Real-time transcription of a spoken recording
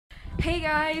Hey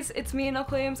guys, it's me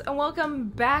MacLeod and welcome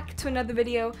back to another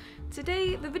video.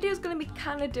 Today the video is going to be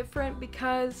kind of different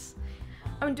because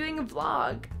I'm doing a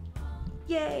vlog.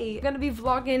 Yay! I'm going to be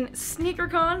vlogging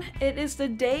Sneakercon. It is the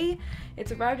day.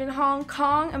 It's arrived in Hong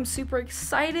Kong. I'm super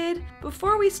excited.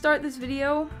 Before we start this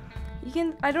video,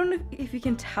 I don't know if you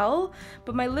can tell,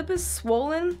 but my lip is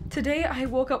swollen. Today I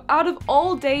woke up, out of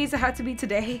all days it had to be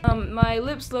today. My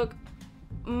lips look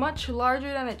much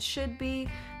larger than it should be,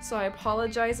 so I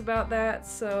apologize about that.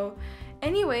 So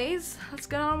anyways, let's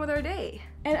get on with our day.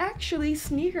 And actually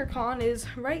Sneakercon is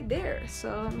right there,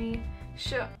 so let me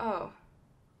show. Oh,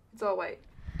 it's all white.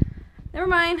 Never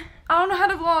mind. I don't know how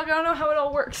to vlog. I don't know how it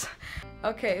all works.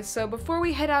 Okay, so before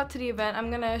we head out to the event, I'm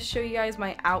gonna show you guys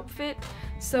my outfit.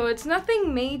 So it's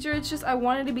nothing major, it's just I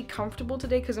wanted to be comfortable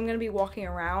today because I'm gonna be walking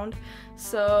around.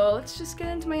 So let's just get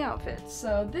into my outfit.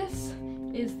 So this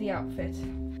is the outfit.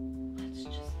 Let's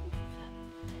just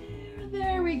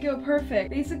there we go, perfect.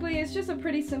 Basically, it's just a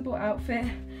pretty simple outfit.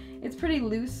 It's pretty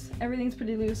loose. Everything's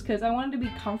pretty loose because I wanted to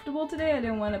be comfortable today. I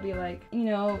didn't want to be like, you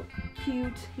know,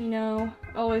 cute, you know.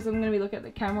 Always I'm gonna be looking at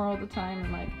the camera all the time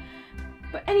and like.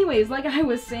 But anyways, like I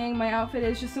was saying, my outfit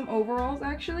is just some overalls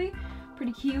actually.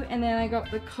 Pretty cute. And then I got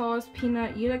the Cause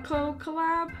Peanut Uniqlo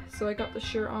collab. So I got the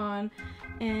shirt on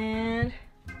and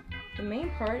the main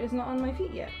part is not on my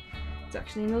feet yet. It's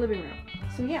actually in the living room.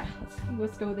 So yeah,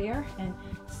 let's go there and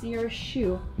see our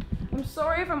shoe. I'm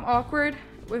sorry if I'm awkward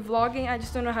with vlogging. I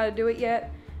just don't know how to do it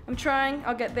yet. I'm trying.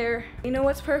 I'll get there. You know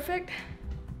what's perfect?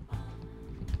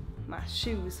 My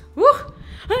shoes. Woo!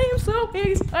 I am so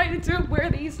excited to wear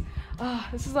these.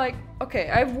 This is like, okay,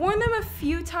 I've worn them a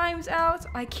few times out.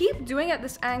 I keep doing it at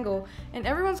this angle and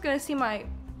everyone's gonna see my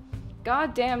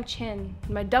goddamn chin,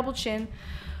 my double chin.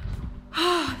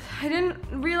 I didn't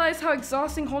realize how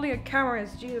exhausting holding a camera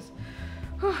is, Jesus.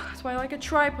 That's why I like a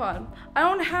tripod. I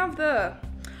don't have the,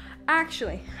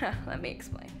 actually, let me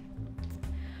explain.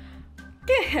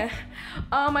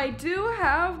 I do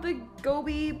have the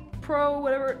Gobi Pro,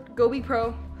 whatever, Gobi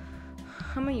Pro.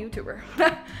 I'm a YouTuber.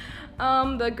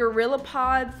 The Gorilla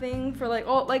Pod thing for like,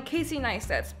 oh, like Casey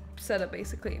Neistat's setup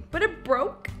basically. But it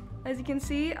broke, as you can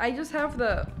see. I just have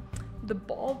the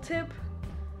ball tip.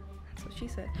 That's what she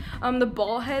said. The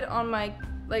ball head on my,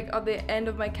 like on the end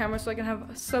of my camera so I can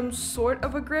have some sort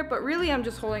of a grip, but really I'm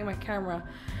just holding my camera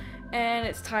and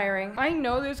it's tiring. I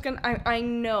know there's gonna,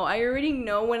 I already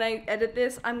know when I edit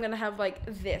this, I'm gonna have like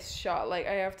this shot. Like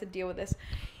I have to deal with this.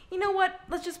 You know what?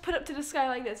 Let's just put up to the sky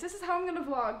like this. This is how I'm gonna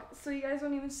vlog, so you guys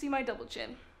don't even see my double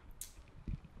chin.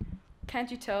 Can't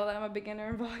you tell that I'm a beginner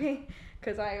in vlogging?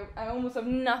 Because I almost have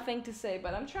nothing to say,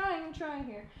 but I'm trying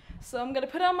here. So I'm gonna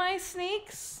put on my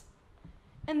sneaks,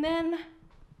 and then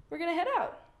we're gonna head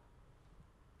out.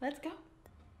 Let's go.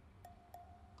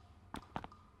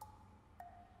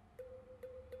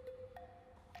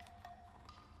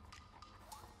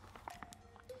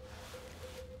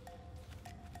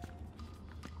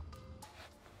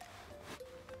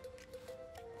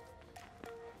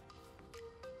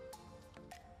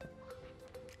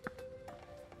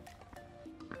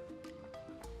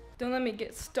 Don't let me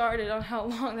get started on how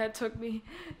long that took me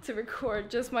to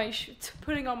record just my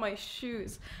putting on my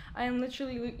shoes. I am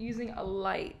literally using a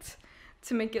light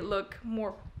to make it look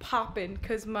more poppin'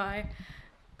 because my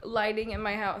lighting in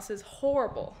my house is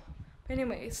horrible. But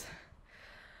anyways,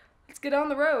 let's get on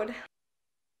the road.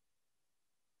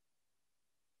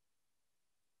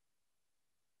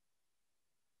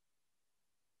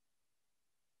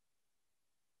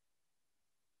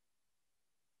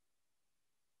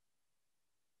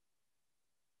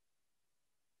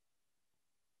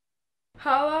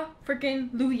 Holla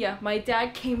freaking Luya. My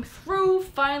dad came through,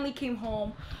 finally came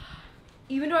home.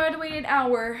 Even though I had to wait an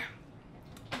hour,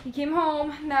 he came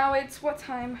home. Now it's what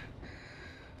time?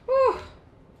 Whew.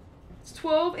 It's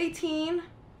 12:18.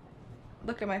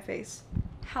 Look at my face.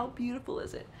 How beautiful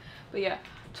is it? But yeah,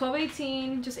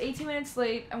 12:18, just 18 minutes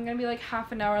late. I'm gonna be like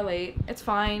half an hour late. It's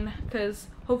fine, because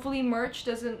hopefully merch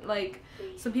doesn't, like,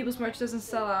 some people's merch doesn't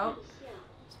sell out.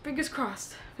 Fingers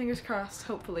crossed,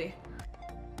 hopefully.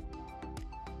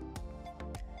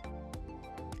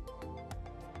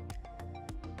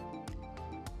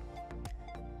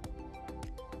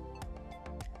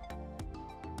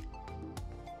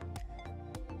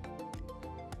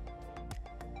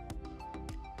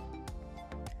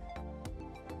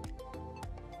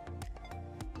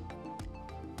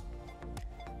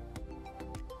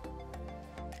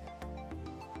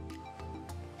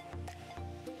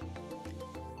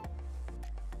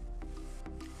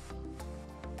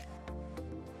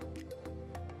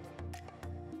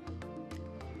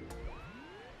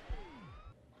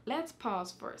 Let's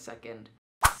pause for a second.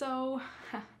 So,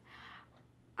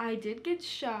 I did get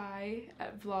shy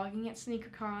at vlogging at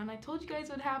Sneakercon. I told you guys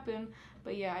what happened,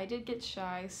 but yeah, I did get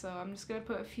shy, so I'm just gonna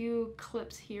put a few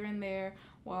clips here and there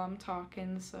while I'm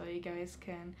talking so you guys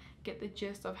can get the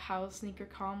gist of how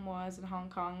Sneakercon was in Hong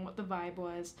Kong, what the vibe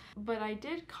was. But I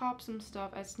did cop some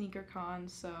stuff at Sneakercon,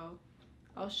 so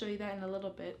I'll show you that in a little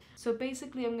bit. So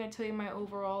basically, I'm going to tell you my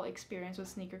overall experience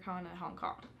with Sneakercon at Hong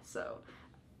Kong. So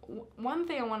one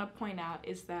thing I want to point out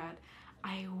is that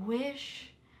I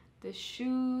wish the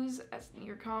shoes at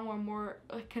Sneakercon were more,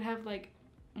 could have like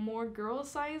more girl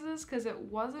sizes, because it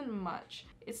wasn't much.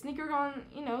 It's Sneakercon,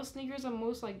 you know, sneakers are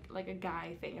most like a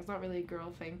guy thing. It's not really a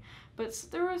girl thing. But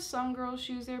there were some girl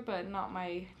shoes there, but not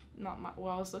my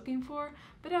what I was looking for.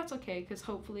 But that's okay, because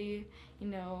hopefully, you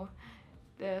know,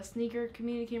 the sneaker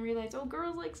community can realize, oh,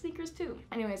 girls like sneakers too.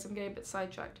 Anyways, I'm getting a bit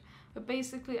sidetracked. But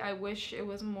basically, I wish it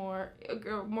was more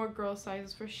girl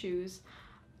sizes for shoes.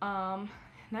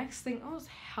 Next thing, oh, it's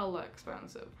hella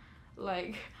expensive.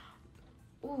 Like,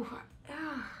 ooh,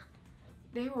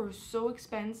 they were so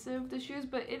expensive, the shoes,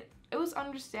 but it was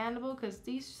understandable because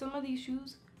some of these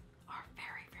shoes are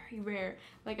very, very rare.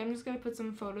 Like, I'm just gonna put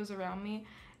some photos around me.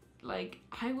 Like,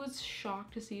 I was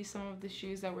shocked to see some of the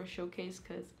shoes that were showcased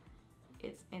because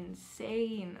it's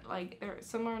insane. Like,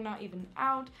 some are not even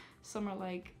out, some are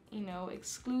like, you know,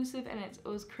 exclusive, and it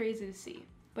was crazy to see.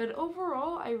 But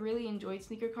overall, I really enjoyed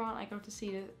Sneakercon. I got to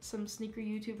see some sneaker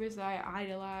YouTubers that I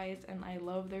idolized, and I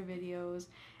love their videos.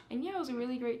 And yeah, it was a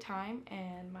really great time,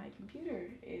 and my computer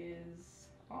is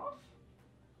off.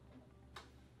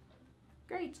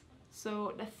 Great.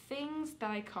 So the things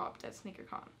that I copped at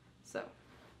Sneakercon. So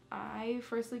I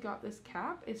firstly got this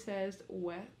cap. It says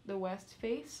the West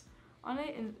Face on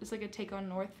it, and it's like a take on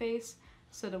North Face.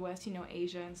 So the West, you know,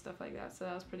 Asia and stuff like that. So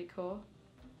that was pretty cool.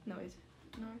 No, it's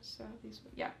North, South, East,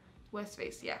 yeah, West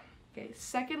Face, yeah. Okay,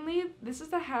 secondly, this is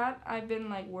the hat I've been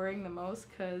like wearing the most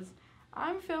because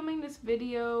I'm filming this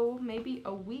video maybe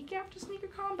a week after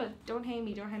Sneakercon, but don't hate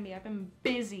me, I've been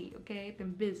busy, okay? I've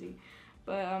been busy.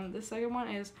 But the second one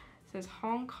says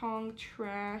Hong Kong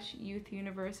Trash Youth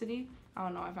University. I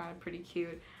don't know, I found it pretty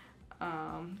cute.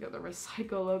 Got the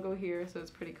recycle logo here, so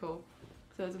it's pretty cool.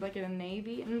 So it's like in a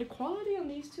navy, and the quality on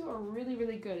these two are really,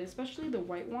 really good, especially the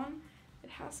white one. It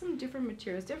has some different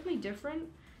materials, definitely different,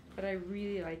 but I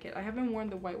really like it. I haven't worn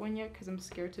the white one yet because I'm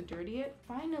scared to dirty it.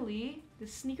 Finally, the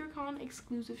Sneakercon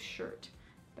exclusive shirt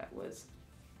that was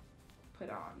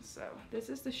put on. So this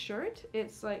is the shirt.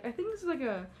 It's like, I think this is like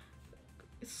a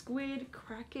squid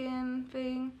kraken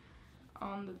thing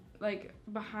on the, like,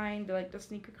 behind like the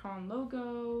Sneakercon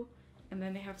logo, and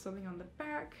then they have something on the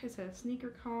back. It says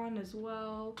Sneakercon as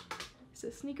well. It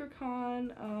says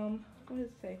Sneakercon, what does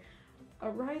it say? A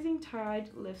rising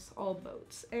tide lifts all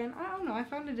boats. And I don't know, I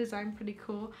found the design pretty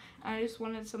cool. I just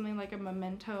wanted something like a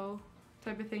memento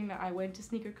type of thing, that I went to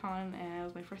Sneakercon and it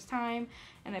was my first time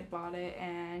and I bought it,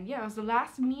 and yeah, it was the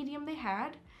last medium they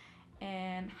had,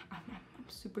 and I'm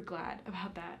super glad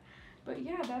about that. But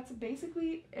yeah, that's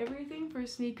basically everything for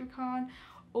Sneakercon.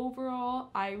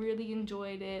 Overall, I really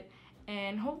enjoyed it,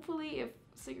 and hopefully if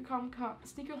Sneakercon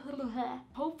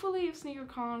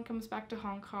comes back to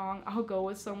Hong Kong, I'll go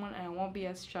with someone and I won't be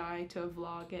as shy to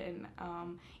vlog it and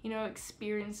you know,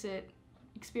 experience it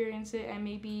and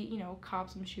maybe, you know, cop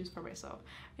some shoes for myself.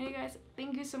 Anyway guys,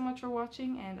 thank you so much for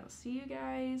watching, and I'll see you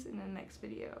guys in the next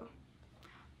video.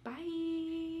 Bye.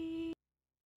 You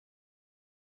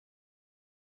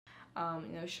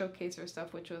know, showcase her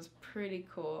stuff, which was pretty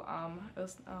cool. It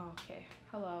was, oh, okay,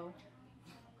 hello.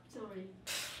 Sorry.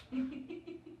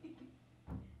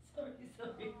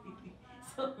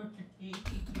 sorry.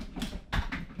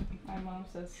 My mom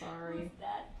says sorry. Who's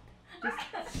that?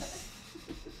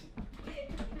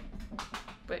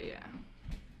 But yeah,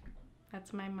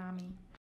 that's my mommy.